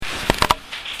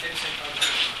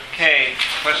Okay,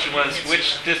 question was,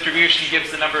 which distribution gives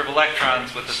the number of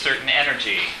electrons with a certain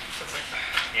energy?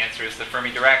 The answer is the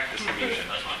Fermi-Dirac distribution.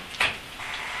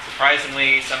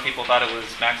 Surprisingly, some people thought it was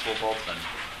Maxwell-Boltzmann.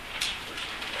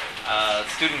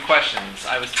 Student questions.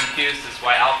 I was confused as to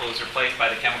why alpha was replaced by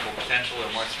the chemical potential,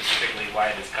 or more specifically, why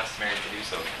it is customary to do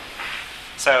so.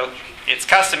 So, it's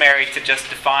customary to just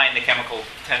define the chemical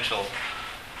potential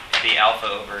to be alpha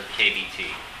over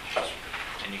kBT.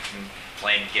 And you can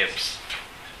blame Gibbs.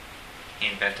 He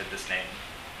invented this name.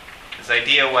 His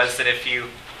idea was that if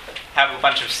you have a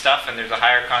bunch of stuff and there's a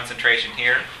higher concentration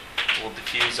here, it will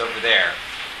diffuse over there.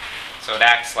 So it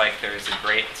acts like there's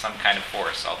some kind of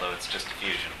force, although it's just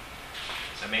diffusion.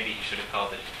 So maybe he should have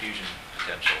called it diffusion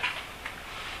potential.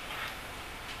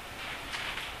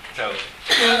 So,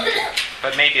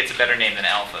 but maybe it's a better name than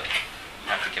alpha. You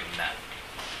have to give him that.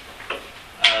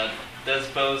 Does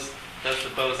the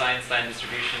Bose-Einstein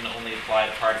distribution only apply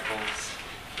to particles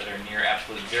that are near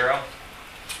absolute zero?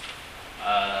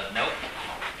 Nope.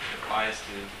 It applies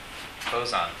to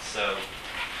bosons. So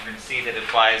we're going to see that it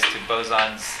applies to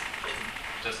bosons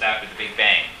just after the Big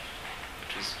Bang,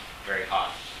 which was very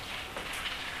hot.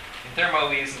 In thermo,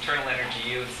 we use internal energy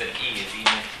U instead of E, as E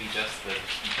meant to be just the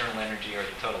internal energy or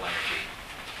the total energy.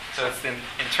 So it's the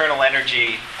internal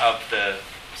energy of the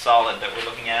solid that we're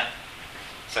looking at.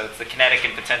 So it's the kinetic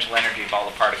and potential energy of all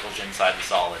the particles inside the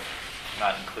solid,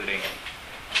 not including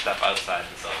stuff outside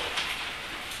the solid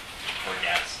or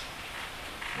gas.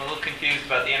 I'm a little confused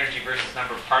about the energy versus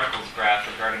number of particles graph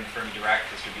regarding the Fermi-Dirac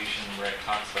distribution, where it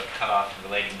talks about cutoff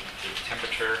relating to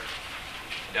temperature.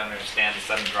 I don't understand the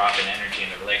sudden drop in energy in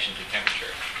the relation to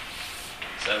temperature.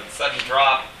 So the sudden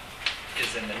drop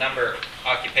is in the number,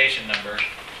 occupation number,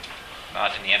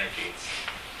 not in the energy. It's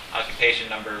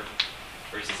occupation number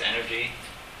versus energy.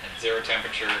 At zero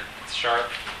temperature, it's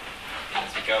sharp. And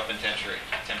as we go up in temperature,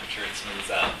 it smooths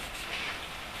out.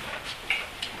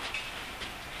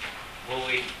 Will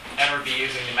we ever be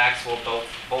using the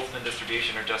Maxwell-Boltzmann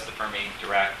distribution or just the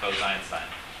Fermi-Dirac Bose-Einstein?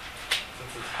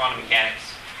 Since it's quantum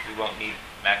mechanics, we won't need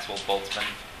Maxwell-Boltzmann,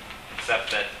 except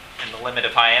that in the limit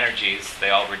of high energies,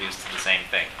 they all reduce to the same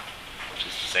thing, which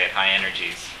is to say at high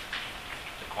energies,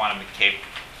 the quantum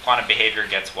behavior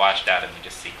gets washed out and we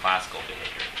just see classical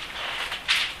behavior.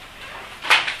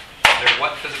 Under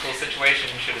what physical situation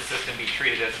should a system be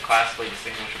treated as classically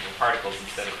distinguishable particles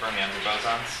instead of fermions or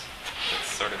bosons?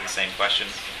 It's sort of the same question.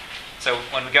 So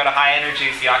when we go to high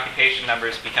energies, the occupation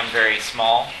numbers become very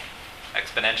small,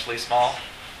 exponentially small.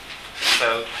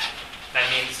 So that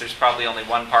means there's probably only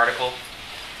one particle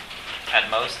at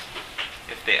most.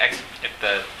 If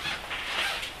the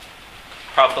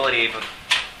probability of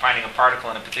finding a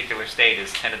particle in a particular state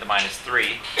is 10 to the minus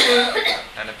 3,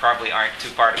 then there probably aren't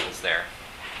two particles there.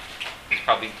 There's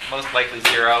probably most likely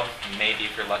 0, and maybe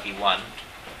if you're lucky 1.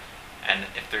 And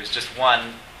if there's just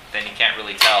one, then you can't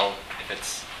really tell if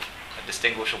it's a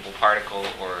distinguishable particle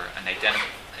or an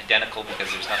identical because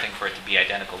there's nothing for it to be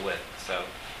identical with. So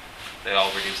they all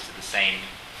reduce to the same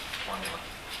formula.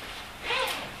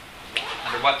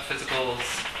 Under what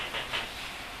physicals,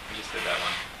 we just did that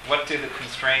one. What do the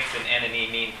constraints in N and E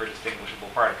mean for distinguishable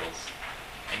particles?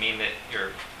 They mean that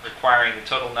you're requiring the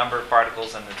total number of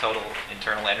particles and the total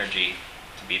internal energy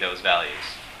to be those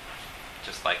values,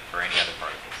 just like for any other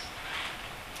particles.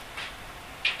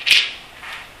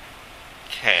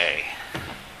 Okay.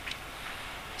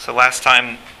 So last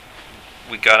time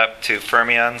we got up to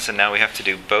fermions, and now we have to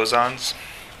do bosons.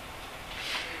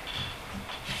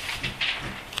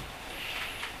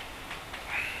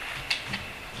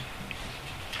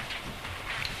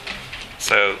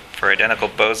 So for identical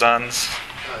bosons,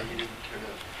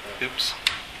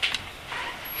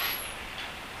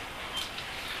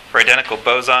 for identical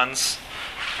bosons,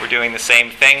 we're doing the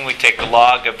same thing. We take the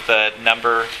log of the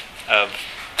number of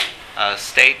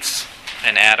states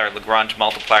and add our Lagrange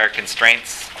multiplier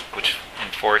constraints, which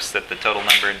enforce that the total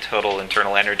number and total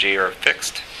internal energy are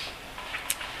fixed.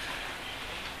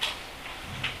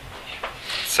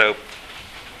 So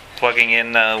plugging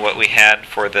in what we had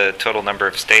for the total number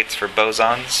of states for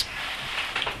bosons.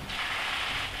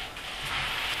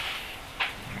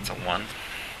 That's a 1.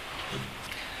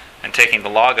 And taking the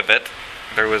log of it,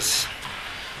 there was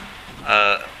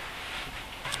the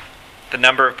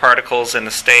number of particles in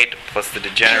the state plus the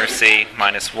degeneracy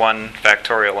minus 1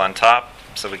 factorial on top.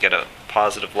 So we get a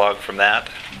positive log from that.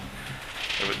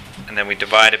 And then we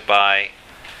divide it by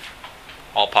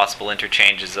all possible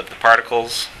interchanges of the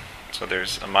particles. So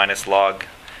there's a minus log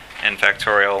n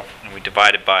factorial, and we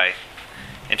divide it by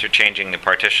interchanging the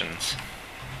partitions.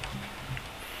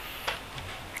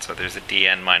 So there's a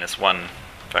dn minus 1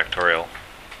 factorial.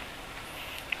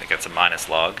 I think that's a minus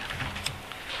log.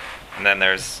 And then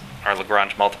there's our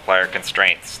Lagrange multiplier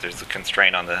constraints. There's the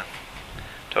constraint on the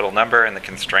total number and the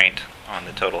constraint on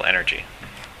the total energy.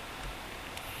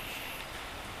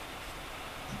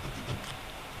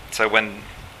 So when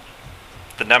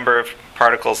the number of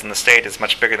particles in the state is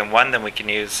much bigger than 1, then we can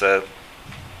use the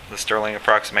Stirling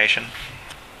approximation.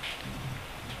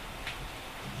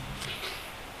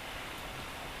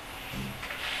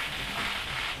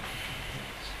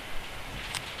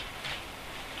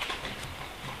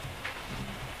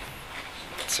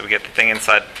 So we get the thing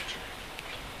inside,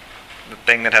 the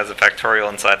thing that has a factorial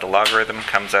inside the logarithm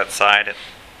comes outside at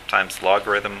times the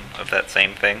logarithm of that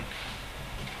same thing.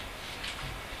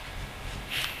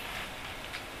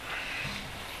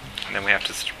 And then we have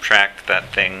to subtract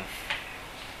that thing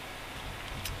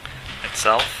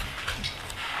itself.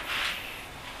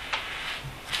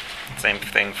 Same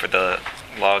thing for the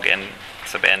log n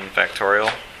sub n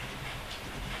factorial.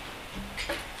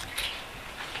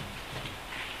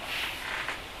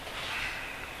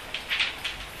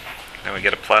 Then we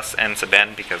get a plus n sub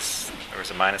n because there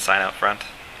was a minus sign out front.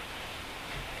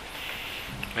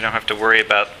 We don't have to worry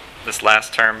about this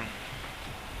last term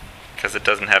because it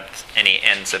doesn't have any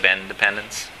n sub n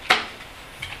dependence.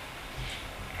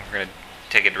 We're going to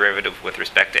take a derivative with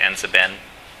respect to n sub n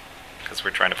because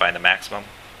we're trying to find the maximum.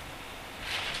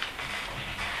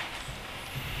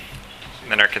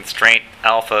 And then our constraint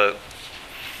alpha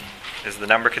is the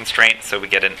number constraint, so we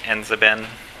get an n sub n.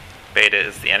 Beta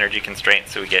is the energy constraint,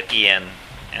 so we get En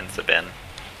n sub n.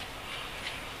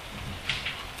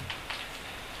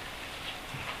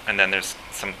 And then there's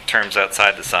some terms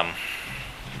outside the sum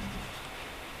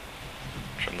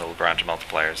from the Lagrange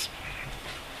multipliers.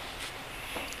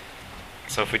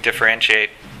 So if we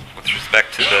differentiate with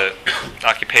respect to the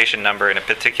occupation number in a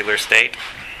particular state,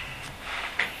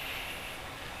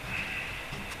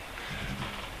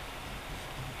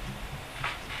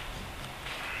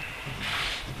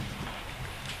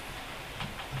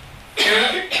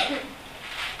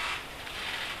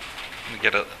 we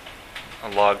get a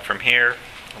log from here,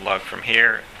 a log from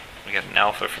here, we get an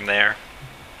alpha from there,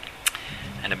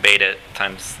 and a beta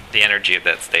times the energy of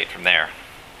that state from there.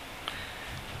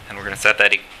 And we're going to set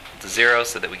that equal to 0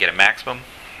 so that we get a maximum.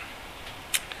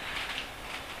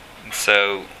 And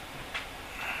so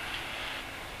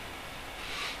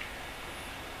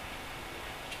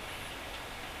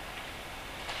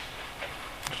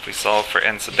if we solve for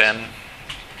n sub n,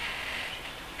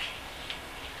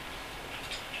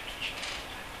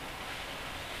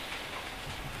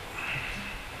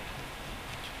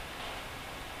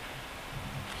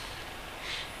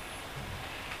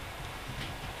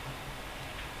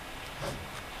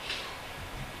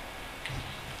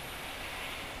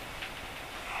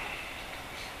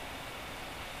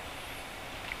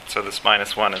 so this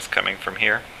minus 1 is coming from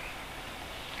here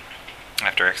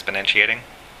after exponentiating.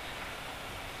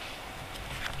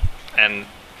 And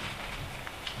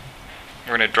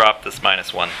we're going to drop this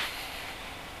minus 1,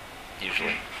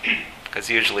 usually. Because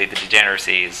usually the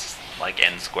degeneracy is like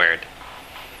n squared.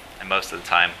 And most of the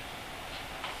time,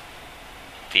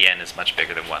 the n is much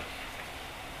bigger than 1.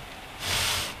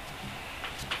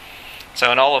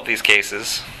 So in all of these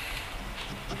cases,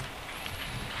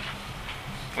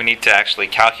 we need to actually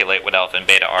calculate what alpha and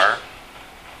beta are,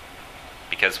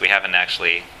 because we haven't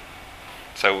actually.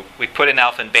 So we put in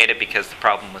alpha and beta because the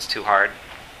problem was too hard.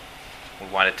 We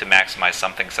wanted to maximize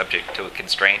something subject to a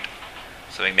constraint,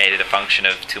 so we made it a function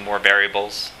of 2 more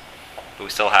variables, but we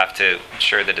still have to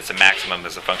ensure that it's a maximum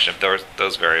as a function of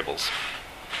those variables.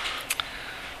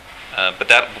 But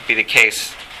that will be the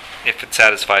case if it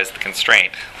satisfies the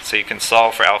constraint. So you can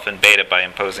solve for alpha and beta by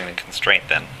imposing the constraint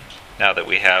then, now that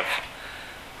we have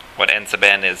what n sub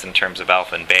n is in terms of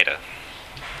alpha and beta.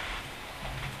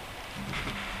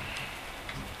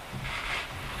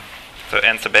 So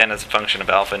n sub n is a function of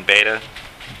alpha and beta.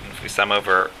 And if we sum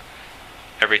over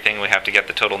everything, we have to get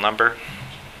the total number.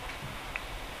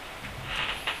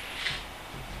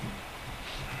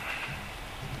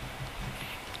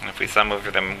 And if we sum over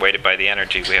them weighted by the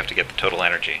energy, we have to get the total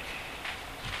energy.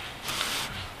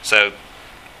 So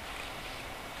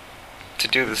to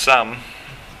do the sum,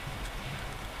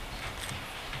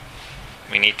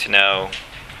 we need to know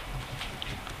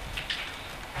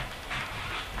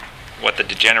what the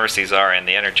degeneracies are and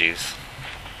the energies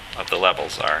of the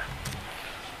levels are.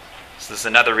 So this is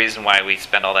another reason why we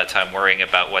spend all that time worrying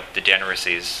about what the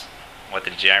degeneracies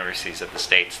of the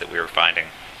states that we were finding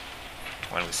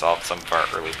when we solved some of our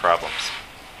early problems.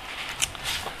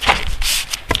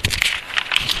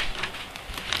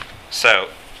 So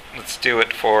let's do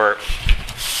it for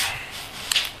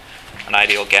an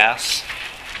ideal gas.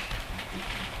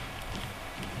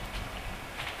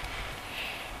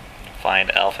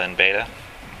 find alpha and beta.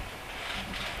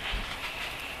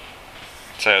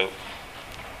 So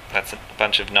that's a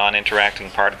bunch of non-interacting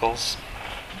particles.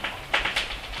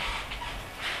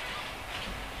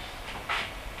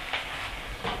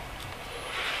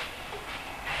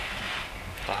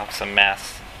 They'll have some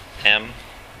mass m,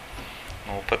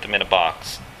 and we'll put them in a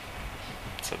box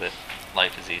so that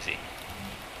life is easy.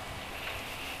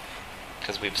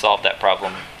 Because we've solved that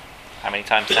problem how many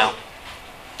times now?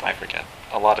 I forget.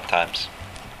 A lot of times.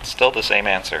 It's still the same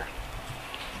answer.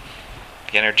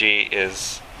 The energy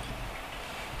is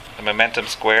the momentum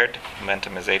squared.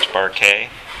 Momentum is h bar k,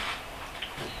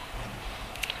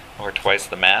 or twice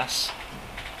the mass.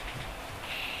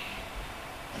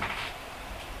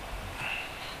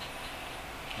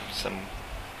 Some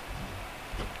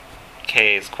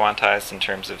k is quantized in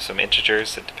terms of some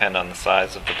integers that depend on the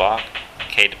size of the box.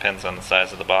 K depends on the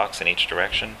size of the box in each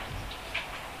direction.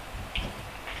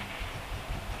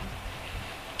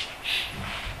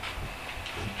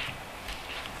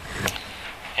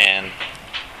 And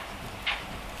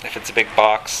if it's a big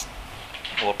box,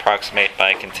 we'll approximate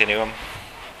by a continuum.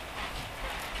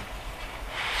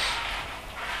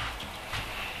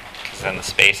 Because then the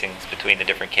spacings between the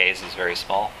different k's is very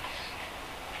small.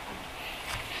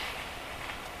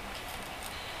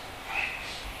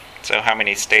 So how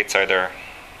many states are there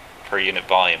per unit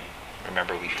volume?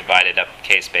 Remember, we divided up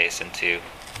k-space into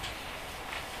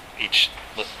each.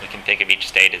 We can think of each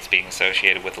state as being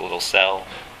associated with a little cell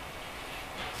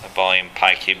of volume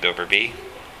pi cubed over v.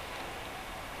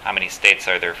 How many states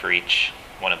are there for each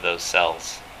one of those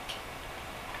cells?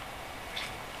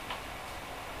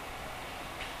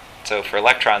 So for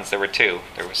electrons there were two.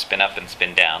 There was spin up and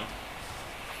spin down.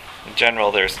 In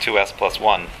general there's 2s plus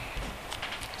 1.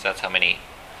 So that's how many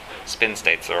spin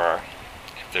states there are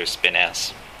if there's spin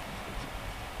s.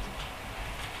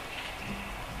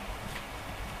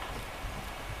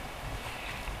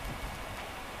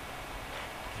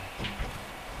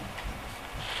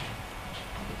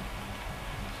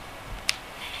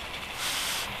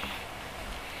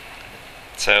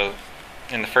 So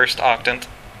in the first octant,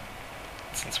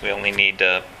 since we only need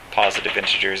positive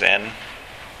integers n,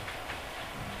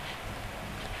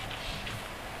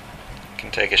 you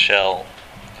can take a shell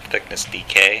of thickness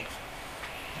dk,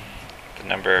 the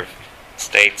number of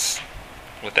states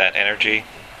with that energy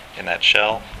in that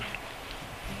shell.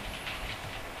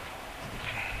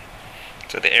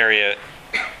 So the area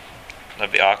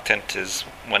of the octant is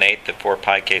 1/8 of 4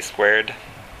 pi k squared.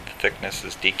 The thickness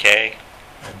is dk.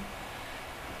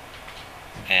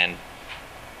 And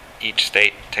each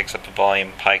state takes up a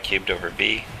volume pi cubed over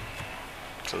v.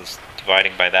 So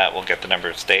dividing by that we'll get the number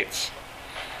of states.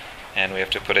 And we have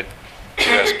to put it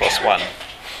 2s plus 1,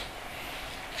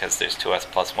 because there's 2s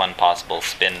plus 1 possible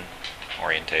spin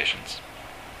orientations.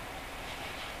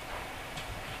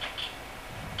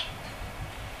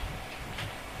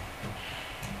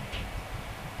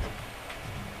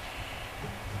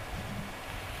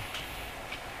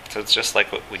 So it's just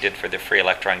like what we did for the free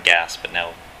electron gas, but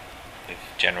now we've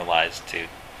generalized to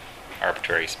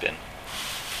arbitrary spin.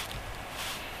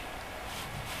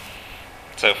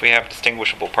 So if we have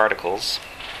distinguishable particles,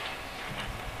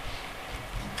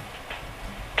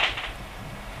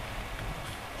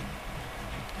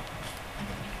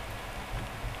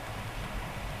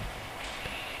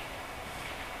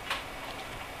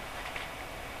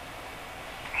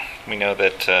 we know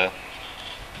that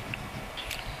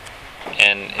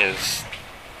n is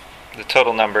the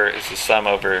total number is the sum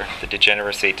over the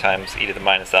degeneracy times e to the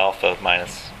minus alpha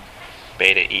minus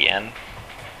beta en.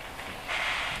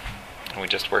 And we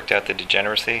just worked out the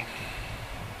degeneracy.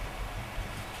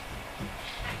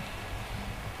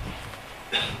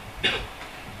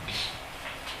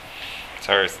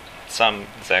 So our sum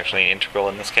is actually an integral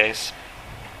in this case.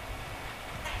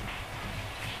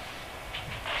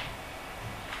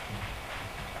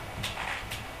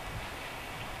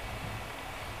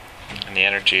 And the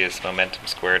energy is momentum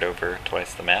squared over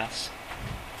twice the mass.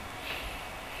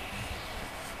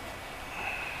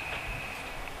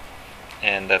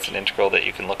 And that's an integral that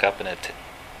you can look up in a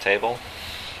table.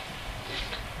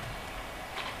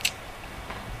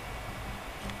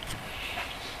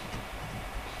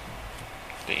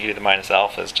 The e to the minus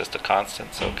alpha is just a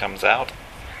constant, so it comes out.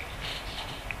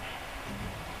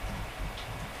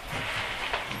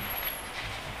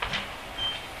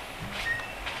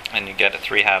 And you get a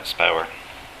 3/2 power.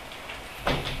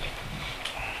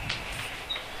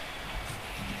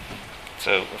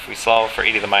 So if we solve for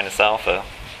e to the minus alpha,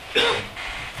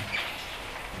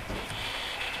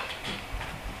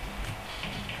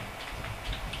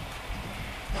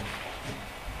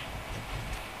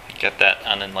 get that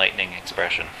unenlightening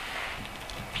expression.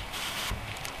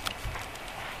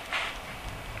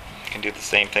 can do the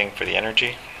same thing for the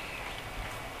energy.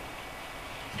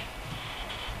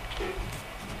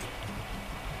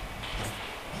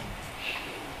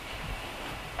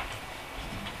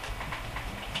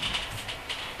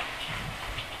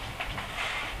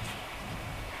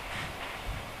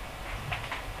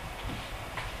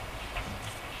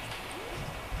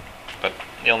 But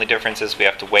the only difference is we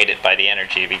have to weight it by the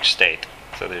energy of each state.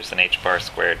 So there's an h bar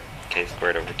squared k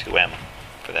squared over 2m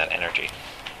for that energy.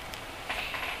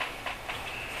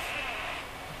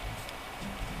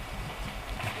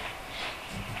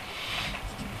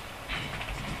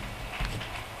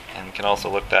 And we can also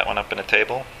look that one up in a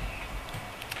table.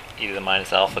 E to the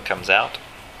minus alpha comes out.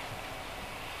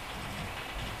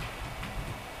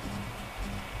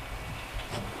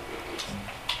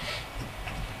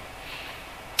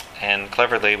 And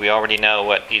cleverly, we already know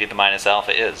what e to the minus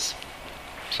alpha is.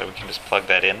 So we can just plug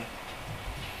that in.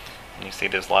 And you see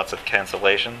there's lots of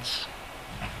cancellations.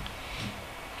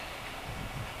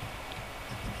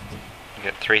 You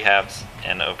get 3/2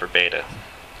 n over beta.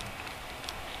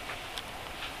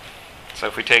 So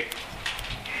if we take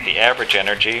the average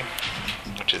energy,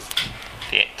 which is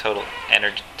the total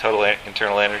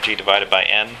internal energy divided by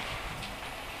n,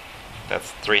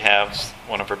 that's 3/2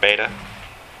 1 over beta.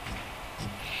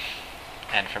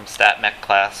 And from stat mech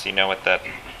class, you know what that's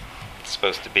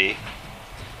supposed to be.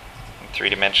 In 3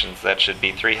 dimensions, that should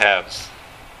be 3/2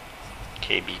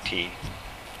 kBt,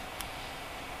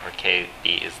 where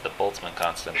kb is the Boltzmann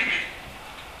constant.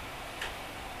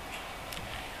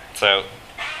 So,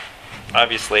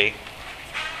 obviously,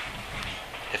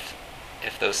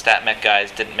 if those stat mech guys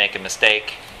didn't make a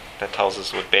mistake, that tells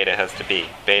us what beta has to be.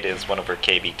 Beta is 1 over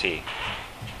kBt.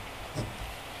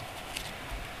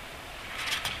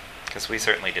 Because we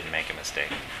certainly didn't make a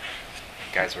mistake.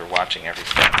 You guys were watching every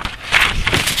step.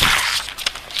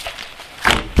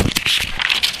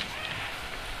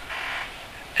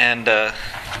 And as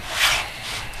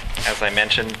I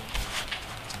mentioned,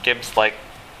 Gibbs liked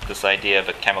this idea of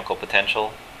a chemical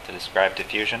potential to describe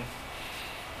diffusion.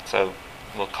 So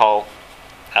we'll call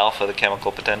alpha the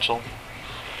chemical potential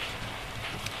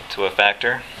to a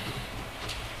factor.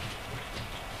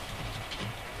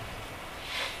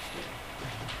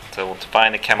 So we'll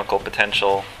define the chemical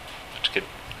potential, which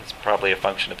is probably a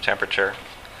function of temperature,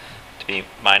 to be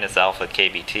minus alpha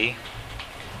kBt.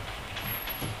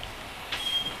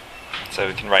 So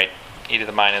we can write e to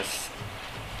the minus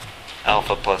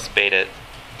alpha plus beta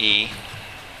e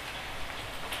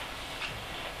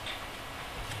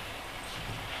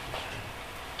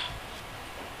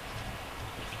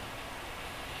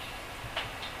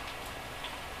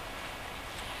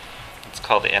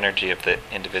called the energy of the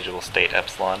individual state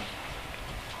epsilon,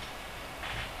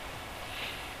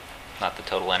 not the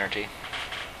total energy.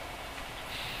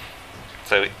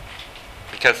 So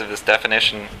because of this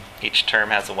definition, each term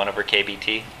has a 1 over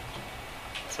kBt,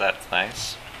 so that's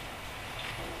nice.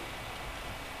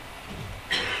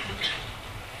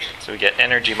 So we get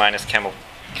energy minus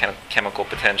chemical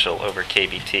potential over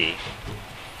kBt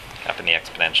up in the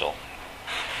exponential.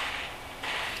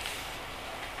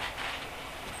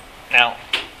 Now,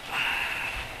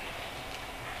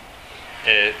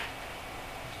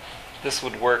 this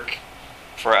would work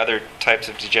for other types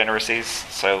of degeneracies,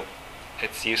 so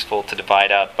it's useful to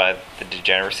divide out by the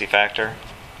degeneracy factor,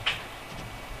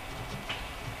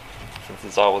 since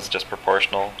it's always just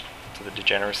proportional to the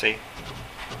degeneracy.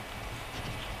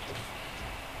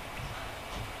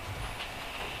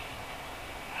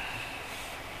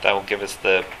 That will give us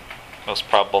the most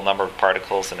probable number of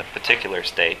particles in a particular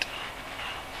state.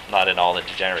 Not in all the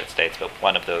degenerate states, but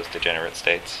one of those degenerate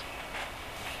states.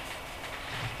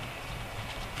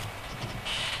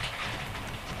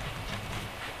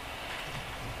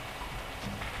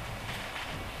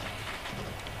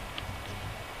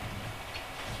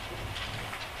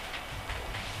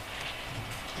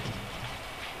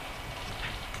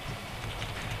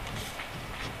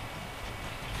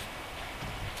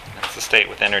 That's the state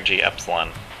with energy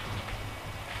epsilon.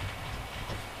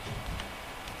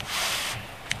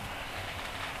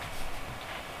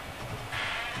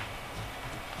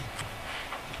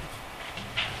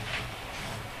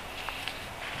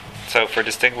 So for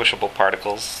distinguishable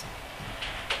particles,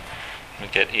 we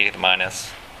get e to the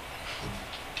minus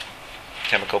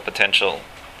chemical potential,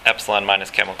 epsilon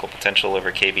minus chemical potential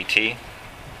over kBt.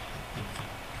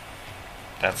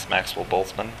 That's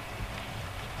Maxwell-Boltzmann.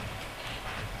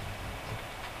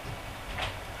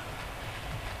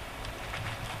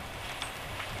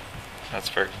 That's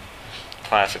for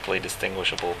classically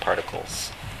distinguishable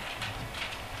particles.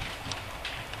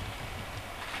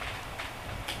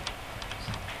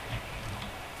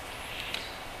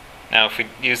 Now if we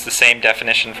use the same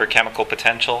definition for chemical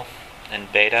potential in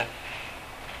beta,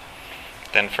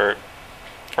 then for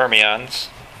fermions,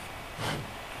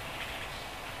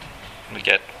 we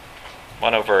get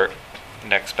 1 over an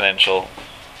exponential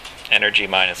energy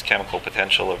minus chemical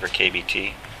potential over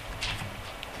kBt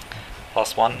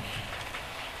plus 1.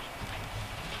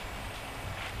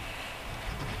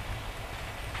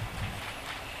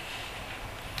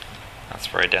 That's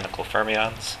for identical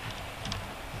fermions.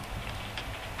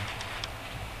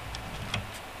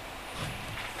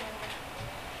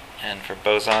 And for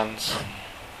bosons,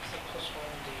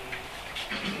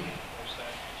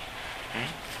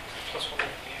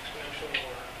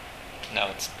 no,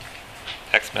 it's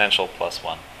exponential plus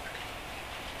 1.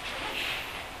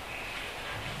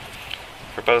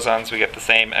 For bosons, we get the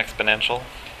same exponential,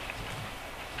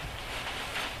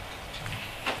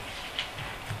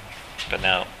 but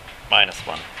now minus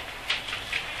 1.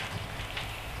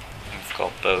 It's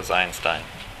called Bose-Einstein.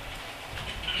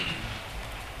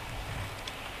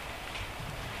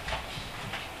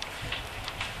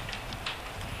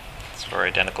 It's for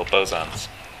identical bosons.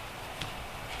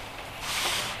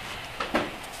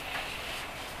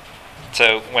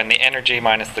 So when the energy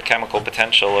minus the chemical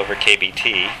potential over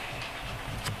kBt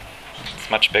is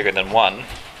much bigger than 1,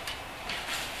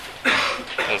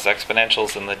 those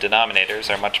exponentials in the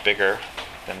denominators are much bigger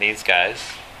than these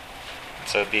guys.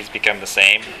 So these become the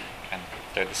same, and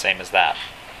they're the same as that.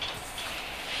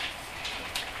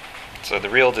 So the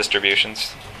real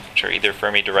distributions, which are either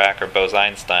Fermi-Dirac or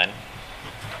Bose-Einstein,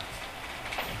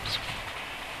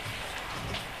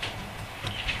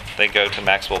 they go to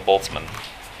Maxwell-Boltzmann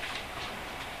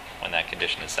when that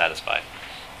condition is satisfied.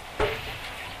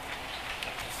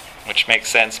 Which makes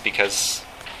sense because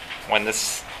when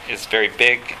this is very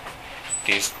big,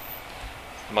 the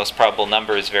most probable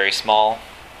number is very small.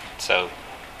 So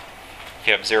if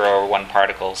you have 0 or 1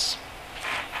 particles,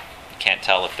 you can't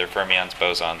tell if they're fermions,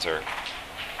 bosons, or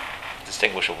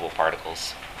distinguishable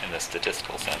particles in the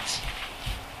statistical sense.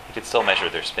 You could still measure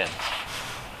their spins.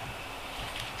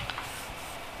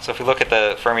 So if we look at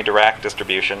the Fermi-Dirac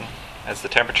distribution, as the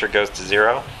temperature goes to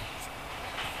 0,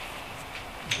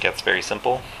 it gets very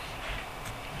simple.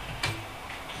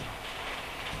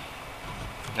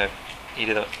 E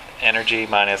to the energy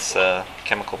minus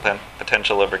chemical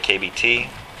potential over kBt.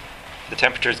 If the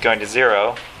temperature is going to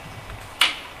 0,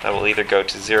 that will either go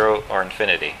to 0 or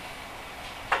infinity.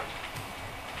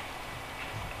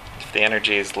 If the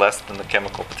energy is less than the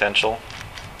chemical potential,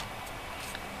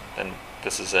 then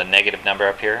this is a negative number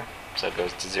up here, so it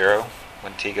goes to 0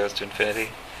 when t goes to infinity.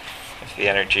 If the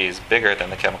energy is bigger than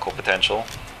the chemical potential,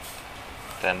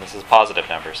 then this is a positive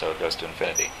number, so it goes to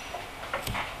infinity.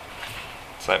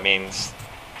 So that means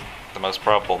the most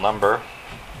probable number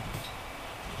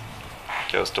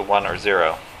goes to 1 or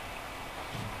 0.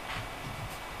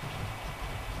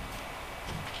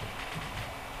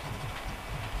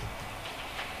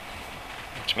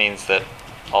 Which means that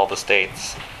all the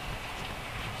states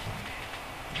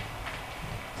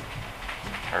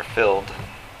are filled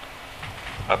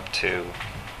up to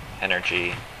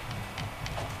energy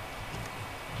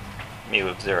mu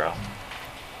of 0.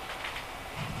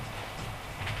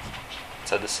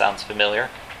 So this sounds familiar.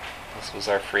 This was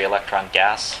our free electron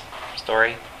gas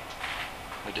story.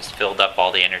 We just filled up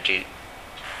all the energy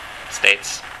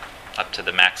states up to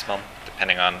the maximum,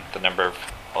 depending on the number of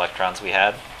electrons we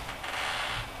had.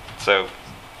 So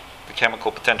the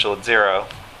chemical potential at 0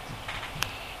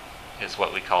 is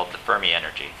what we called the Fermi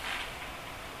energy.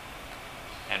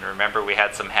 And remember, we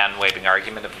had some hand-waving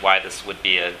argument of why this would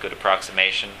be a good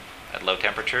approximation at low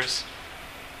temperatures.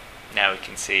 Now we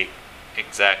can see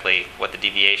exactly what the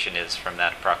deviation is from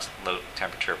that low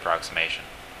temperature approximation.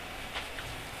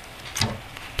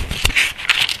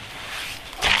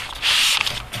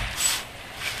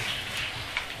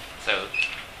 So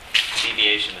the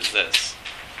deviation is this.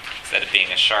 Instead of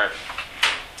being a sharp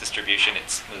distribution, it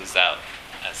smooths out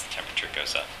as the temperature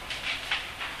goes up.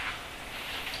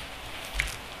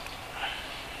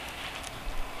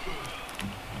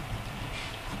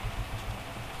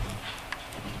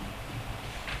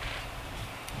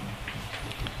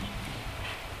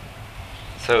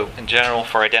 So in general,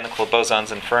 for identical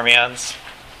bosons and fermions,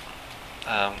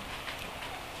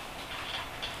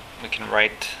 we can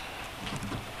write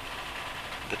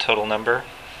the total number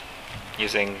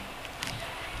using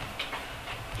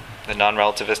the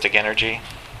non-relativistic energy,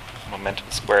 momentum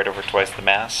squared over twice the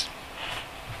mass.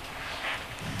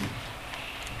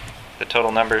 The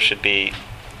total number should be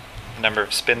the number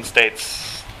of spin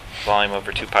states, volume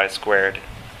over 2 pi squared,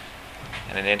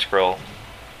 and an integral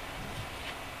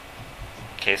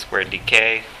k squared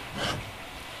dk,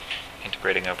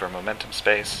 integrating over momentum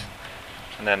space.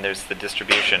 And then there's the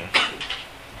distribution.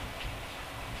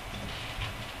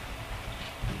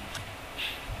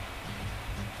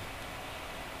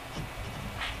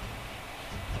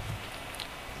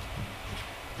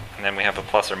 And then we have a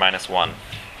plus or minus 1.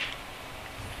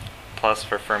 Plus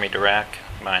for Fermi-Dirac,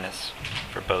 minus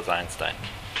for Bose-Einstein.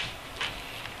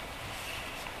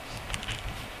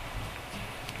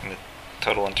 And the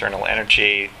total internal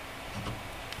energy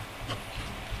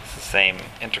is the same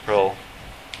integral,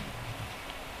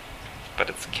 but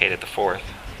it's k to the fourth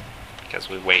because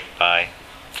we weight by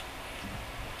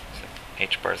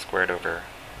h bar squared over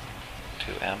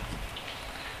 2m.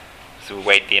 So we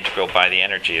weight the integral by the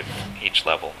energy of each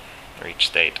level or each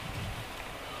state.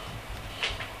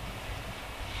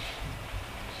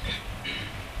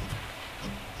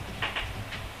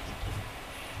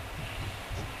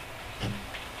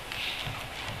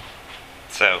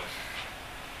 So,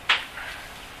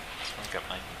 let's look up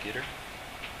my computer.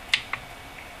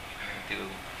 I'm going to do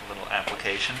a little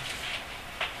application.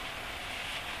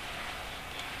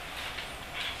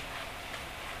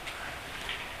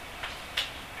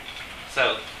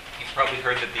 So, you've probably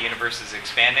heard that the universe is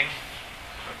expanding,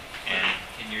 and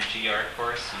in your GR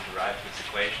course you derived this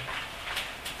equation.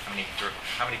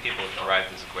 How many people have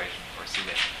derived this equation or seen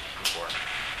it before?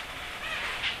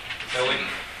 So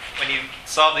when you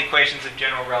solve the equations of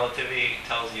general relativity, it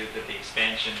tells you that the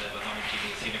expansion of a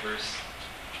homogeneous universe,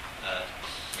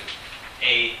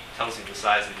 A tells you the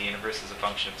size of the universe is a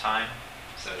function of time,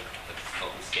 so that's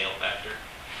called the scale factor.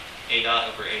 A dot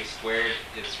over A squared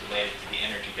is related to the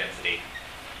energy density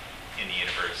in the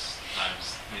universe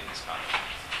times Newton's constant.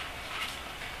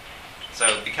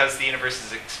 So because the universe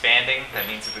is expanding, that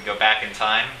means if we go back in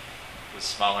time, it was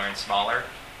smaller and smaller,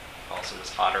 it also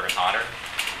was hotter and hotter.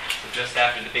 So just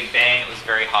after the Big Bang, it was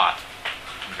very hot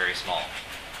and very small.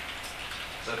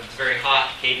 So if it's very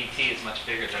hot, kBT is much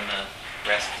bigger than the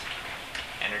rest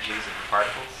energies of the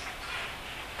particles.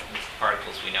 These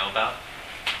particles we know about.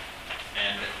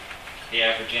 And the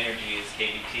average energy is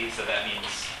kBT, so that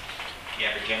means the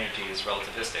average energy is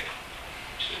relativistic,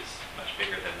 which is much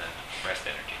bigger than the rest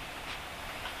energy.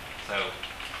 So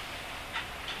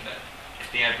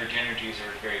if the average energies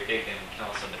are very big, then we can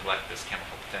also neglect this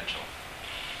chemical potential.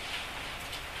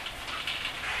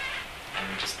 And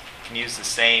we just can use the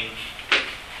same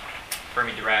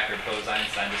Fermi-Dirac or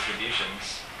Bose-Einstein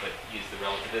distributions, but use the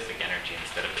relativistic energy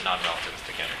instead of the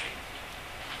non-relativistic energy.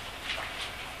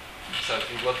 So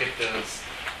if you look at those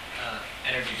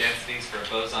energy densities for a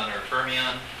boson or a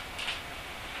fermion,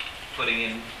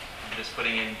 I'm just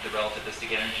putting in the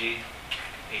relativistic energy,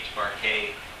 h bar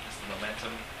k is the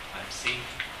momentum times c,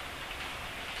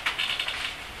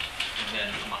 and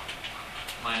then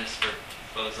minus for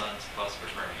bosons, plus for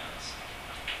fermions.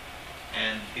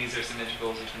 And these are some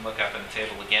integrals you can look up in the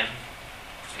table again.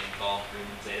 They involve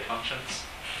Riemann zeta functions.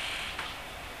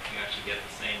 You actually get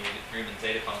the same Riemann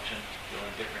zeta function. The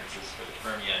only difference is for the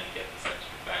fermion, you get this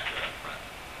extra factor up front.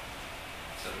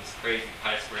 So this crazy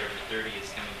pi squared over 30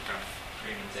 is coming from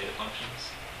Riemann zeta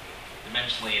functions.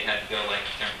 Dimensionally, it had to go like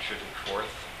temperature to the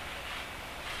fourth.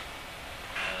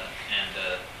 And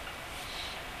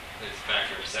there's a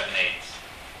factor of 7/8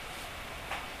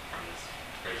 from this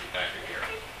crazy factor here.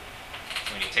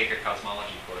 So when you take your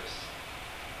cosmology course,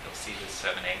 you'll see this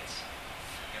 7/8.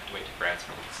 You have to wait to grad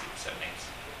school to see the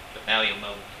 7/8. But now you'll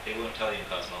know, they won't tell you in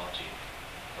cosmology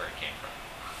where it came from.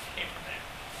 It came from there.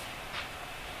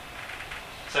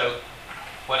 So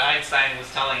what Einstein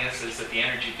was telling us is that the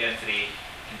energy density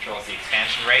controls the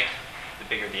expansion rate. The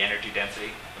bigger the energy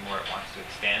density, the more it wants to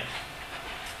expand.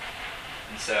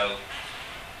 And so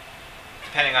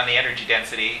depending on the energy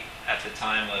density at the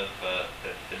time of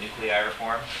the nuclei are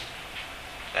formed,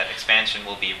 that expansion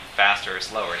will be faster or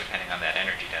slower depending on that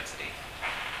energy density.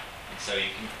 And so you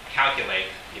can calculate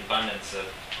the abundance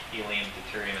of helium,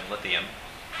 deuterium, and lithium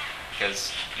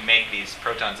because you make these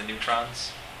protons and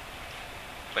neutrons,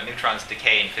 but neutrons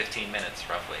decay in 15 minutes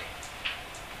roughly.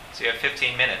 So you have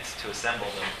 15 minutes to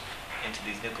assemble them into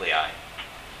these nuclei.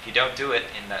 If you don't do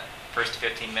it in that first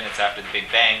 15 minutes after the Big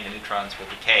Bang, the neutrons will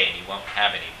decay and you won't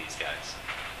have any of these guys.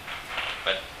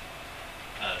 But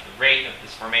the rate of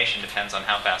this formation depends on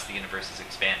how fast the universe is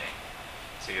expanding.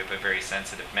 So you have a very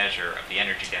sensitive measure of the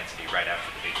energy density right after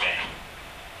the Big Bang.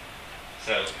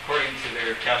 So according to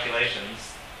their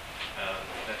calculations,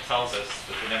 that tells us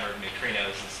that the number of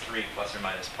neutrinos is 3 plus or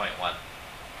minus 0.1.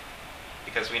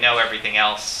 Because we know everything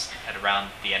else at around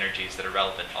the energies that are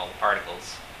relevant, all the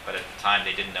particles, but at the time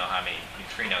they didn't know how many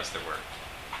neutrinos there were.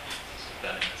 This was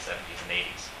done in the 70s and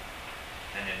 80s.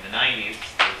 And in the 90s,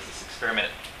 there was this experiment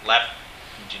at LEP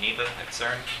in Geneva at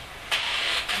CERN.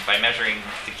 And by measuring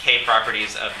decay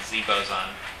properties of the Z boson,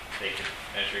 they could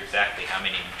measure exactly how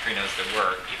many neutrinos there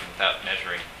were, even without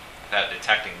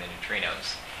detecting the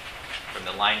neutrinos. From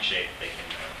the line shape, they can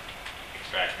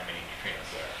extract how many neutrinos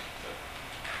there are. So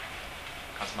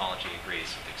cosmology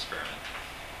agrees with the experiment,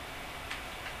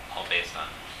 all based on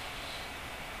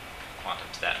quantum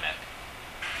stat mech.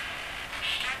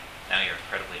 Now you're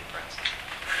incredibly impressed,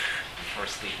 or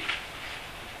sleepy,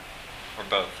 or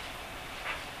both.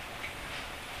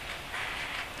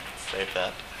 Save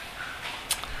that.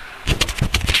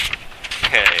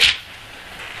 Okay.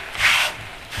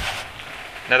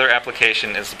 Another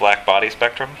application is the black body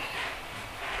spectrum.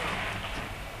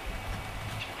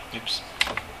 Oops.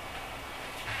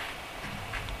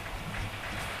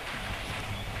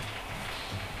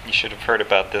 You should have heard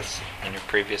about this in your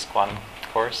previous quantum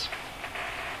course.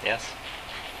 Yes?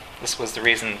 This was the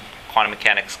reason quantum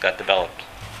mechanics got developed.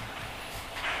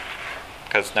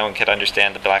 Because no one could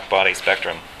understand the black body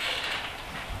spectrum.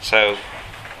 So,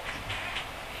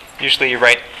 usually you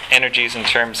write energies in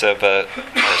terms of, or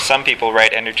some people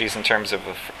write energies in terms of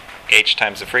h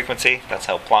times the frequency. That's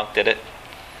how Planck did it.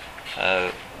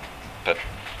 But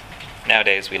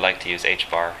nowadays we like to use h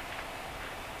bar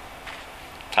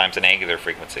times an angular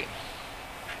frequency.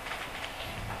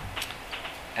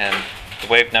 And the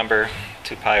wave number,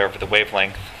 2 pi over the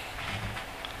wavelength,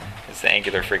 is the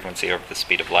angular frequency over the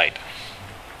speed of light.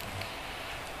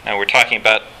 Now we're talking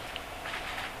about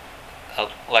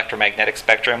electromagnetic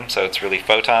spectrum, so it's really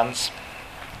photons.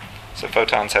 So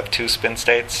photons have 2 spin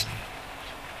states.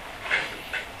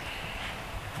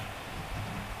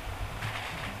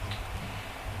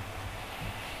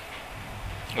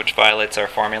 Which violates our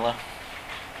formula.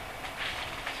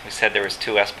 We said there was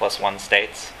 2 s plus 1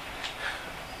 states,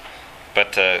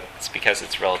 but it's because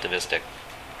it's relativistic.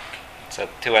 So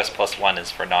 2s plus 1 is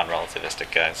for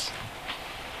non-relativistic guys.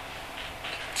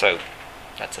 So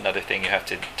that's another thing you have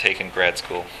to take in grad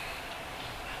school.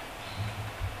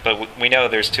 But we know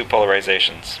there's 2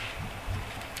 polarizations.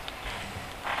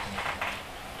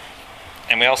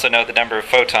 And we also know the number of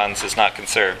photons is not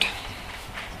conserved.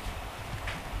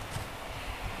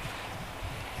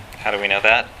 How do we know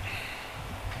that?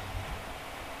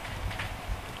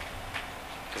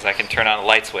 Because I can turn on a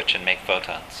light switch and make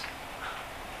photons.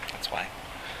 That's why.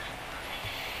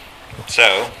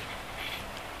 So,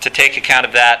 to take account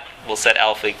of that, we'll set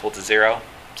alpha equal to 0,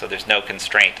 so there's no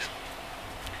constraint.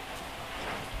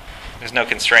 There's no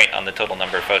constraint on the total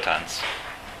number of photons.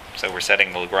 So we're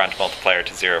setting the Lagrange multiplier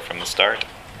to 0 from the start.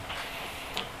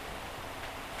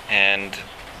 And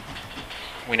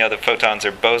we know that photons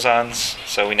are bosons,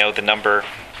 so we know the number,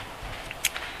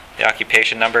 the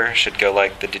occupation number should go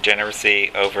like the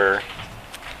degeneracy over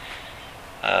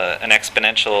an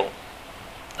exponential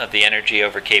of the energy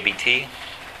over kBt,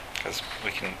 because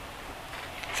we can,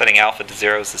 setting alpha to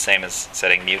 0 is the same as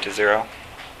setting mu to 0.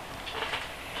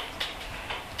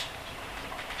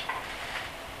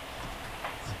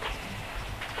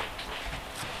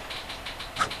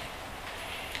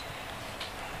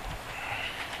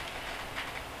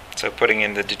 So putting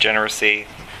in the degeneracy,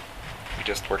 we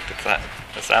just worked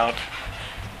this out.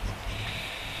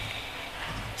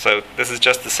 So this is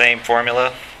just the same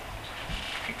formula.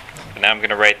 But now I'm going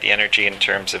to write the energy in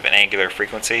terms of an angular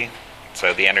frequency.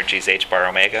 So the energy is h bar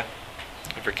omega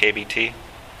over kBt.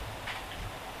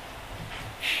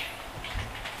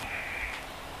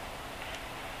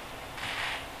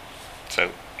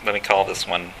 So let me call this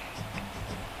one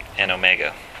n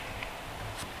omega.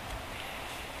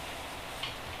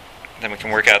 Then we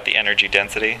can work out the energy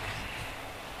density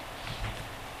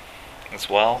as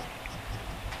well.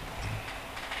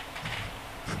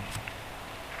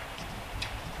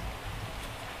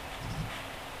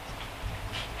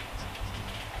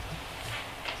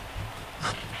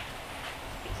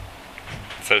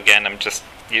 So again, I'm just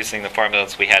using the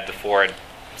formulas we had before and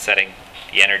setting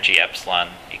the energy epsilon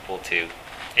equal to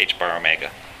h bar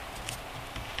omega.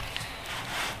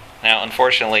 Now,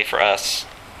 unfortunately for us,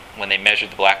 when they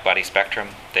measured the blackbody spectrum,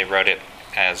 they wrote it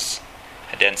as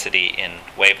a density in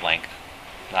wavelength,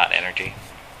 not energy.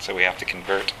 So we have to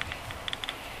convert.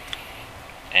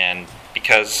 And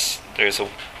because there's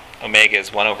omega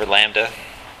is 1 over lambda,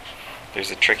 there's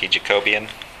a tricky Jacobian.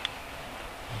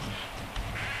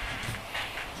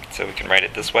 So we can write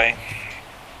it this way.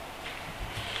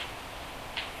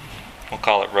 We'll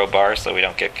call it rho bar so we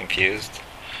don't get confused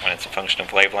when it's a function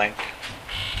of wavelength.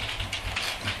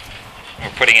 We're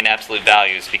putting in absolute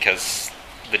values because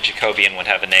the Jacobian would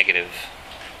have a negative.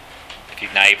 If you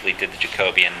naively did the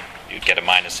Jacobian, you'd get a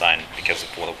minus sign because of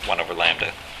 1 over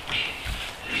lambda.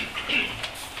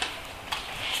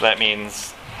 So that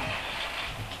means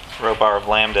rho bar of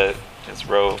lambda is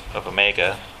rho of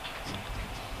omega.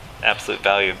 absolute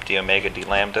value of d omega d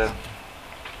lambda.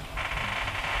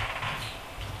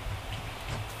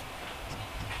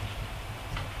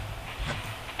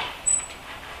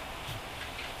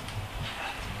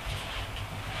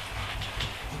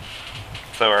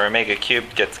 So our omega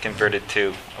cubed gets converted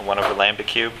to a 1 over lambda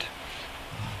cubed.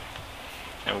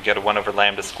 And we get a 1 over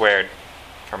lambda squared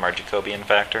from our Jacobian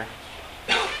factor.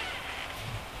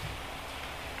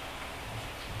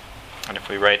 And if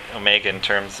we write omega in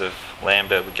terms of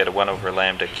lambda, we get a 1 over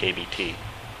lambda kBt.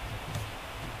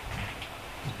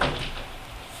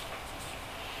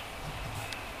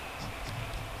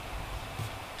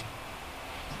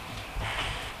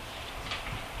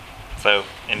 So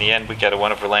in the end, we get a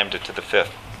 1 over lambda to the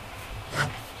 5th.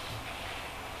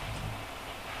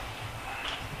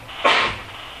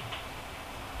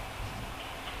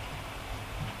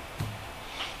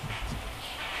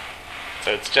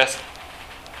 So it's just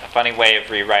a funny way of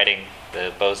rewriting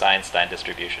the Bose-Einstein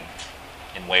distribution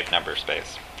in wave number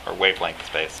space, or wavelength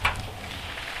space.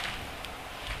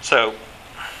 So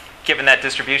given that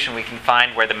distribution, we can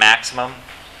find where the maximum,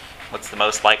 what's the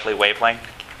most likely wavelength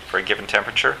for a given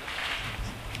temperature.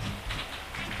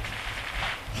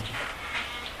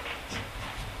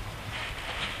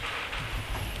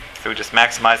 So we just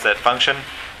maximize that function,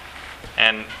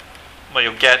 and what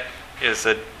you'll get is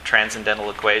a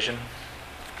transcendental equation.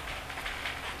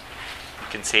 You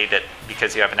can see that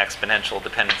because you have an exponential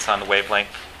dependence on the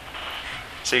wavelength,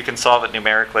 so you can solve it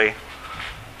numerically.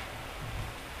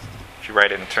 If you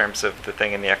write it in terms of the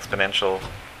thing in the exponential,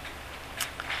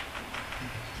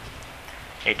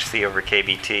 hc over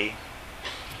kBt,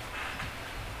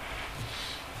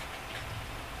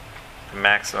 the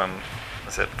maximum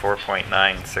is at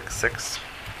 4.966.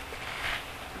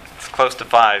 It's close to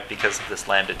 5 because of this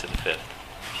lambda to the 5th,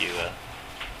 if you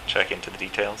check into the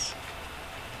details.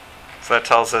 So that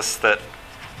tells us that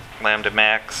lambda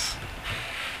max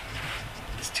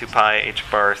is 2 pi h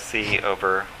bar c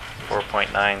over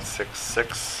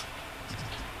 4.966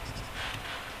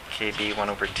 kb 1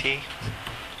 over t.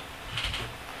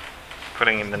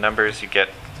 Putting in the numbers, you get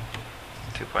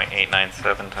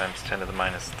 2.897 times 10 to the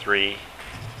minus 3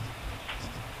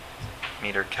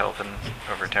 meter Kelvin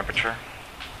over temperature.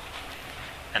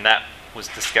 And that was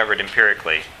discovered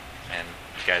empirically. And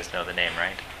you guys know the name,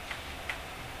 right?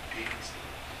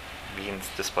 Wien's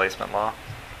displacement law.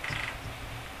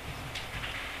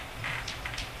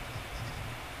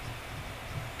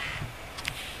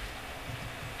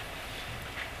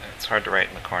 It's hard to write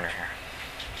in the corner here.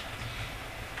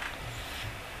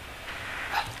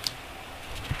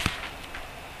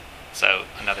 So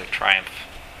another triumph,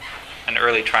 an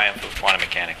early triumph of quantum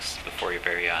mechanics before your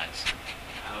very eyes.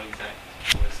 How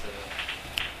exactly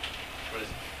what is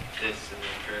this in the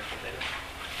empirical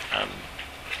data?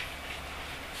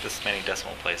 This many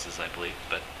decimal places, I believe,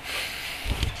 but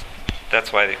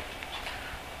that's why.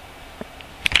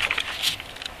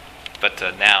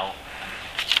 Now,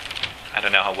 I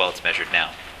don't know how well it's measured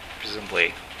now.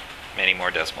 Presumably, many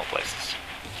more decimal places.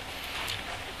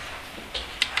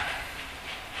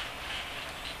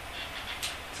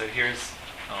 So here's,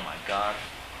 oh my God.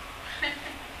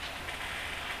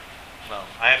 Well,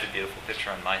 I have a beautiful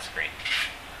picture on my screen.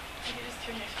 You can just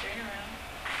turn your screen around.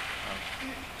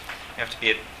 You have to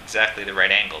be at exactly the right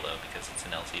angle, though, because it's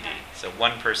an LCD. So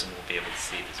one person will be able to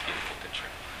see this beautiful picture.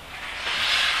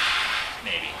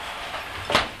 Maybe.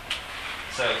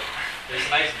 So there's a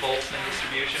nice Boltzmann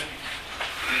distribution.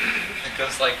 It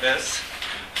goes like this.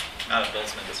 Not a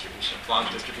Boltzmann distribution,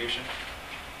 Planck distribution.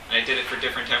 And I did it for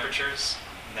different temperatures.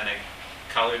 And then I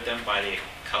colored them by the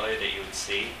color that you would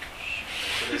see.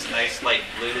 So there's a nice light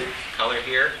blue color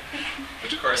here,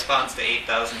 which corresponds to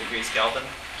 8,000 degrees Kelvin.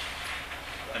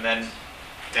 And then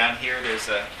down here there's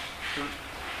a...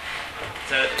 Is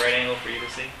that at the right angle for you to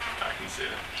see? I can see it.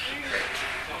 Great.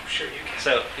 I'm sure you can.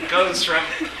 So it goes from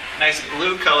nice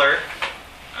blue color,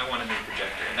 I want a new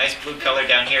projector, a nice blue color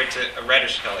down here to a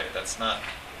reddish color. That's not,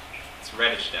 it's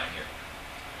reddish down here.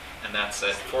 And that's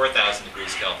at 4,000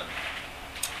 degrees Kelvin.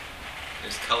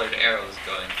 There's colored arrows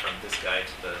going from this guy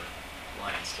to the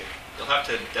lines too. You'll have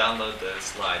to download the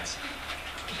slides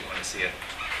if you want to see it.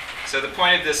 So the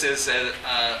point of this is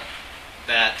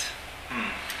that,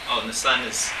 and the sun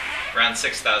is around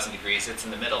 6,000 degrees. It's in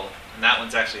the middle, and that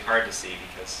one's actually hard to see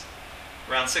because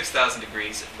around 6,000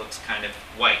 degrees it looks kind of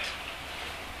white.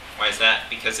 Why is that?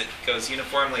 Because it goes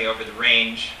uniformly over the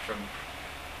range from,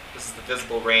 this is the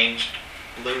visible range,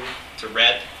 blue to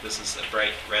red. This is a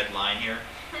bright red line here.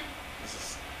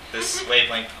 This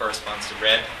wavelength corresponds to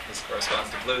red, this corresponds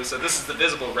to blue. So this is the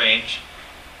visible range.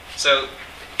 So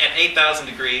at 8,000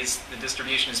 degrees, the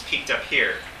distribution is peaked up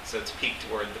here. So it's peaked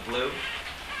toward the blue.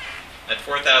 At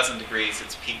 4,000 degrees,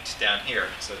 it's peaked down here,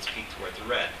 so it's peaked toward the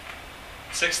red.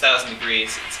 6,000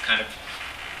 degrees, it's kind of,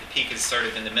 the peak is sort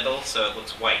of in the middle, so it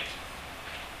looks white.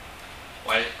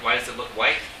 Why does it look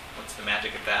white? What's the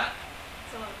magic of that?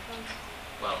 It's all opposed.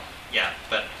 Well, yeah,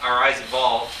 but our eyes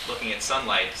evolved looking at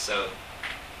sunlight, so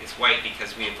it's white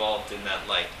because we evolved in that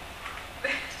light,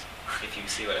 if you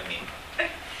see what I mean.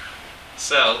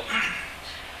 So,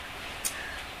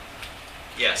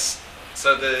 yes,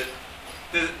 so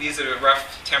these are the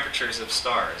rough temperatures of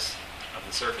stars, of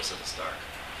the surface of a star.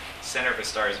 The center of a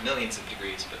star is millions of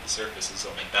degrees, but the surface is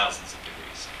only thousands of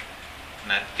degrees. And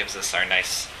that gives us our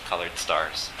nice colored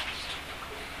stars.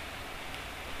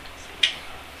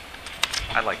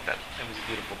 I like that. It was a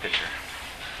beautiful picture.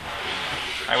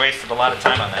 I wasted a lot of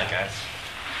time on that, guys.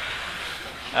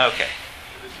 Okay.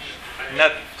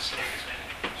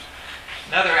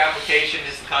 Another application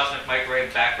is the cosmic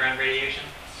microwave background radiation.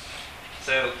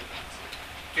 So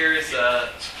here's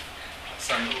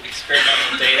some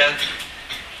experimental data.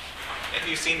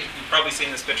 You've probably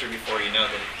seen this picture before. You know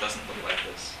that it doesn't look like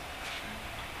this.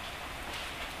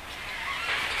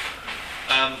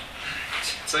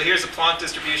 So here's the Planck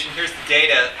distribution. Here's the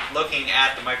data looking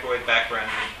at the microwave background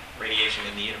radiation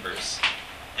in the universe.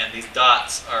 And these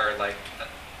dots are like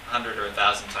 100 or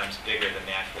 1,000 times bigger than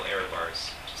the actual error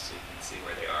bars, just so you can see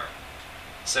where they are.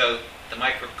 So the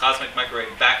cosmic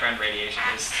microwave background radiation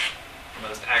is the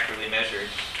most accurately measured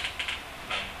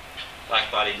black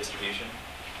body distribution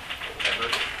ever.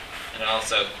 And it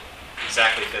also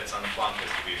exactly fits on the Planck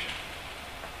distribution.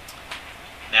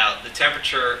 Now, the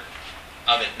temperature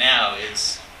of it now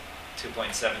is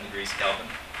 2.7 degrees Kelvin.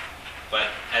 But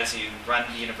as you run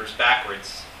the universe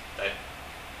backwards, that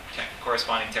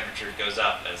corresponding temperature goes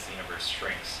up as the universe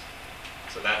shrinks.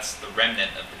 So that's the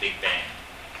remnant of the Big Bang.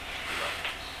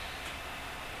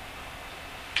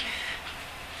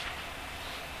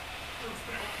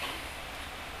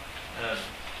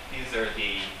 These are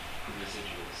the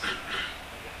residuals, I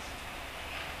guess.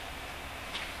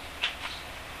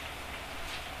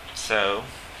 So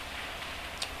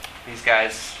these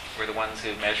guys were the ones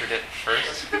who measured it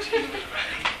first.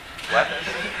 What?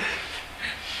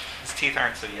 His teeth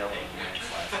aren't so yellow.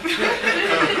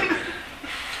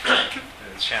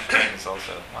 Champagne is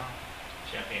also, well,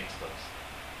 champagne is close.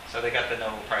 So they got the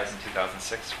Nobel Prize in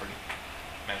 2006 for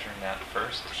measuring that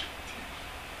first.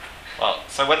 Well,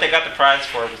 so what they got the prize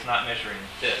for was not measuring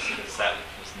this, because that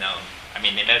was known. I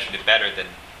mean, they measured it better than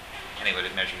anyone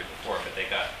had measured it before, but they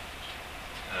got,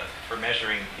 for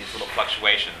measuring these little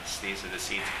fluctuations, these are the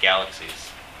seeds of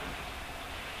galaxies.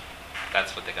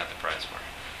 That's what they got the prize for.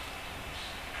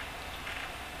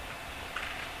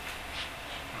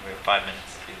 We have 5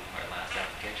 minutes to do our last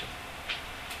application.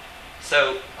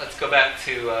 So let's go back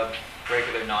to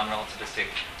regular non-relativistic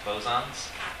bosons.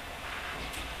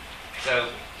 So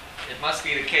it must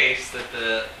be the case that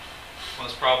the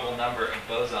most probable number of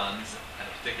bosons at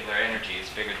a particular energy is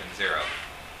bigger than 0.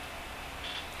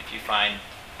 If you find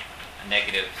a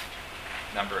negative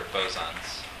number of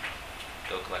bosons,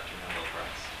 they'll collect your Nobel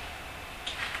Prize.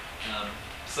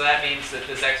 So that means that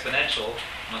this exponential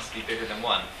must be bigger than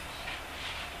 1.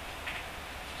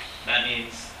 That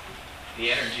means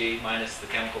the energy minus the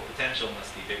chemical potential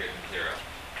must be bigger than 0.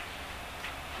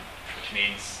 Which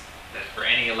means that for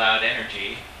any allowed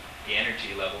energy, the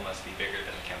energy level must be bigger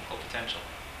than the chemical potential.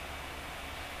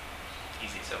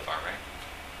 Easy so far, right?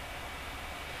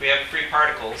 If we have free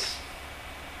particles,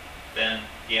 then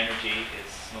the energy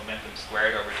is momentum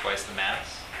squared over twice the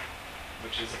mass,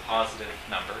 which is a positive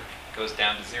number. It goes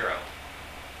down to 0.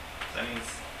 So that means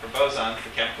for bosons, the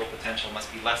chemical potential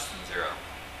must be less than 0.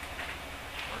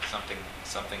 Or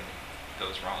something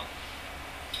goes wrong.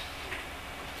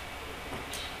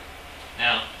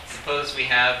 Now, suppose we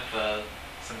have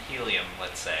some helium,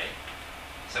 let's say.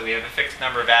 So we have a fixed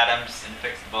number of atoms and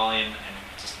fixed volume and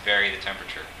just vary the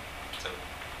temperature. So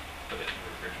put it in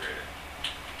the refrigerator.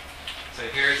 So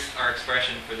here's our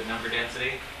expression for the number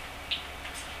density.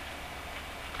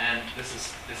 And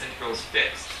this integral is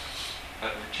fixed,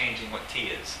 but we're changing what t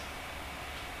is.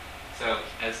 So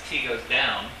as t goes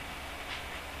down,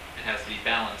 it has to be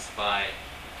balanced by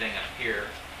the thing up here,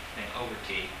 thing over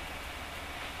t,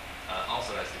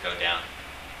 also has to go down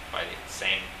by the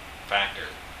same factor.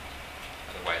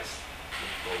 Otherwise, the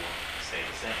integral will stay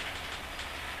the same.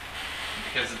 And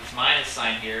because of this minus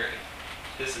sign here,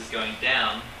 if this is going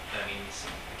down, that means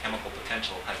the chemical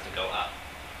potential has to go up.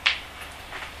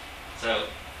 So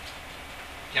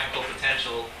chemical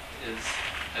potential is,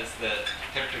 as the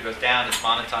temperature goes down, is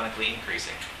monotonically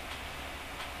increasing.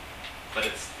 But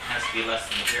it has to be less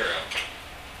than 0.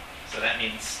 So that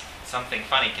means something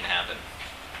funny can happen.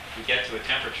 we get to a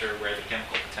temperature where the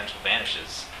chemical potential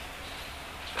vanishes,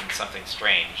 then something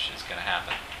strange is going to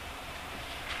happen.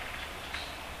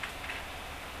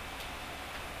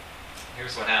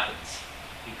 Here's what happens.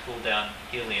 If you cool down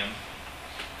helium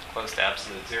close to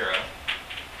absolute zero,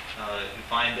 you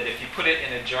find that if you put it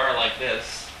in a jar like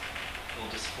this, it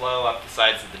will just flow up the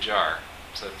sides of the jar.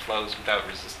 So it flows without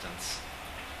resistance.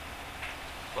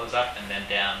 Flows up and then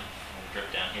down, and will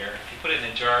drip down here. If you put it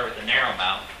in a jar with a narrow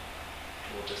mouth,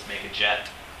 it will just make a jet.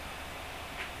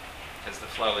 Because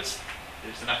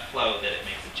there's enough flow that it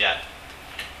makes a jet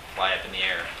fly up in the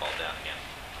air and fall down again.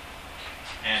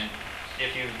 And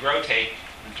if you rotate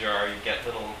the jar, you get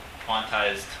little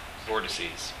quantized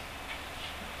vortices.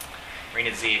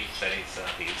 Rena Zeev studies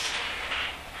these.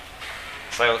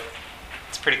 So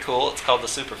it's pretty cool. It's called the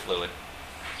superfluid,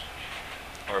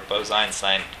 or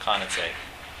Bose-Einstein condensate.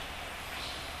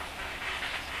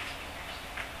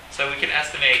 So we can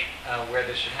estimate where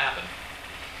this should happen,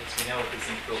 because we know what this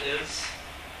integral is,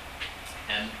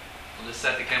 and we'll just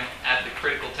set at the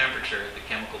critical temperature, the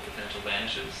chemical potential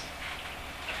vanishes.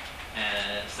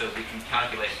 And so we can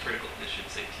calculate this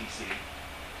should say Tc.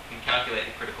 We can calculate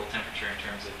the critical temperature in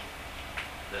terms of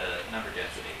the number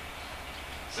density.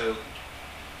 So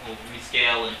we'll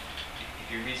rescale, and if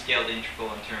you rescale the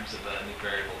integral in terms of a new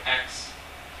variable x,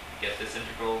 you get this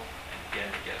integral, and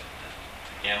again you get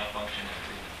a gamma function and a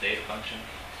Riemann theta function.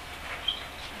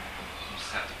 You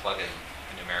just have to plug in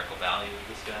a numerical value of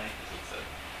this guy, because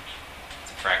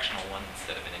it's a fractional one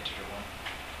instead of an integer one.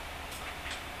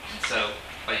 And so,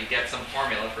 but you get some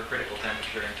formula for critical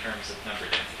temperature in terms of number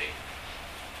density.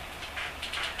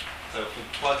 So if we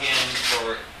plug in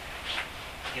for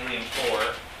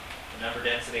helium-4, the number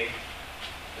density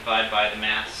divided by the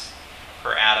mass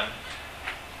per atom,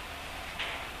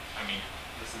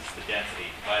 this is the density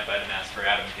divided by the mass per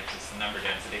atom gives us the number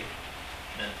density.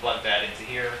 And then plug that into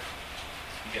here,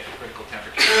 you get the critical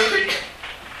temperature to be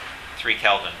 3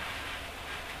 Kelvin.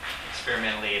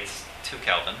 Experimentally, it's 2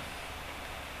 Kelvin.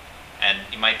 And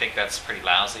you might think that's pretty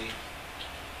lousy,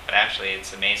 but actually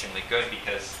it's amazingly good,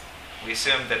 because we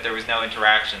assumed that there was no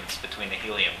interactions between the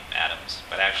helium atoms,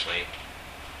 but actually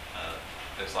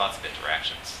there's lots of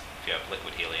interactions if you have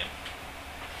liquid helium.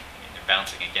 They're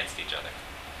bouncing against each other.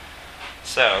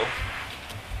 So,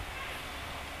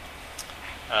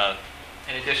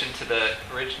 in addition to the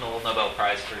original Nobel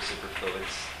Prize for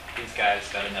superfluids, these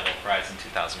guys got a Nobel Prize in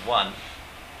 2001.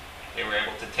 They were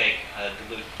able to take a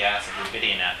dilute gas of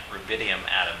rubidium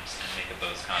atoms and make a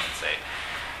Bose condensate.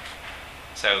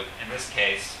 So in this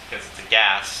case, because it's a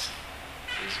gas,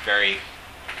 there's very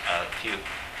few,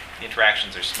 the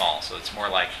interactions are small, so it's more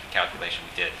like the calculation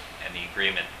we did, and the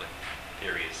agreement with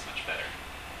theory is much better.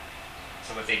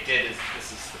 So what they did is,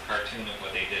 this is the cartoon of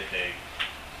what they did. They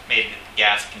made the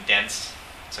gas condense,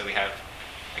 so we have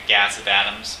a gas of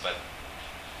atoms, but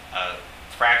a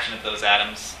fraction of those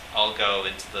atoms all go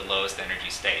into the lowest energy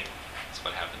state. That's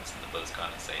what happens in the Bose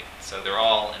condensate. So they're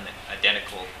all in the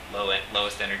identical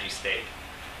lowest energy state.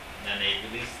 And then they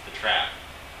release the trap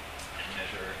and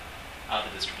measure how the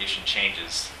distribution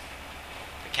changes.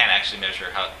 They can't actually measure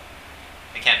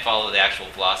they can't follow the actual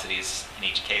velocities in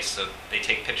each case, so they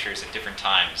take pictures at different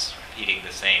times, repeating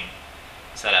the same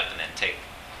setup, and then take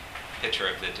a picture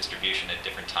of the distribution at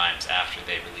different times after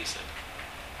they release it.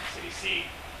 So you see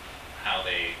how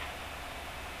they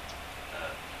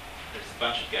there's a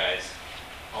bunch of guys,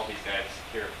 all these guys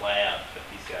here fly out, but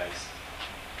these guys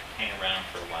hang around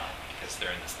for a while because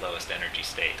they're in this lowest energy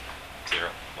state,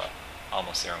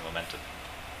 almost zero momentum.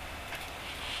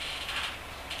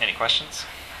 Any questions?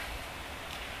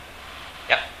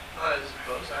 Yeah? Is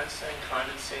Bose-Einstein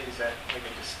condensate, is that like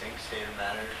a distinct state of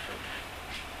matter from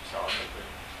solid liquid?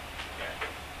 Yeah.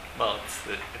 Well,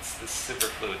 it's the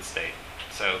superfluid state.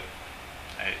 So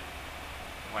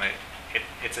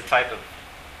it's a type of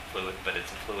fluid, but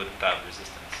it's a fluid without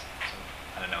resistance. So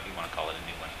I don't know if you want to call it a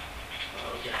new one.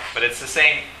 Oh, yes. But it's the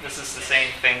same. This is the same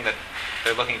thing that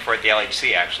they're looking for at the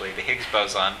LHC. Actually, the Higgs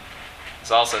boson is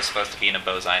also supposed to be in a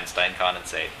Bose-Einstein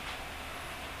condensate,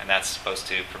 and that's supposed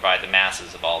to provide the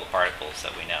masses of all the particles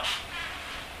that we know.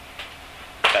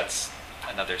 That's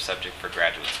another subject for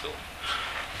graduate school.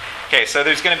 Okay, so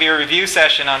there's going to be a review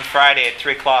session on Friday at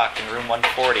 3 o'clock in room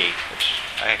 140, which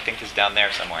I think is down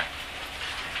there somewhere.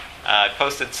 I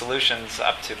posted solutions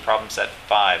up to problem set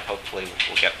 5. Hopefully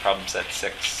we'll get problem set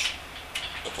 6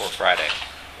 before Friday.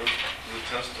 Will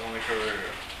the test only cover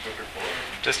chapter 4?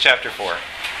 Just chapter 4.